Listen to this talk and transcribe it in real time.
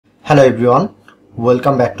Hello everyone,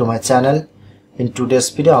 welcome back to my channel. In today's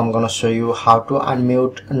video I'm gonna show you how to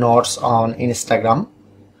unmute notes on Instagram.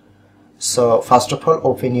 So first of all,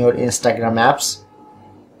 open your Instagram apps.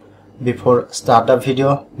 Before start the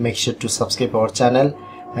video, make sure to subscribe our channel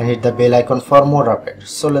and hit the bell icon for more updates.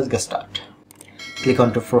 So let's get started. Click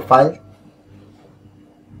on to profile.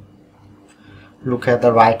 Look at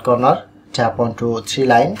the right corner, tap onto three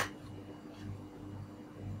line.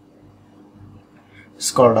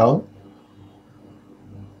 Scroll down,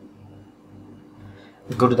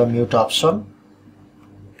 go to the mute option,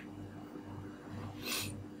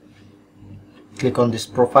 click on this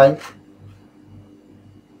profile,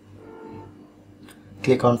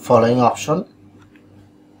 click on following option,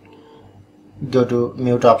 go to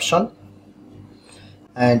mute option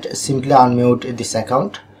and simply unmute this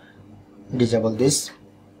account, disable this.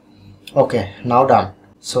 Okay, now done.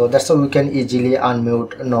 So that's how we can easily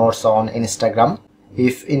unmute notes on Instagram.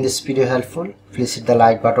 If in this video helpful, please hit the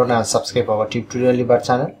like button and subscribe our tutorial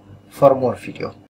channel for more video.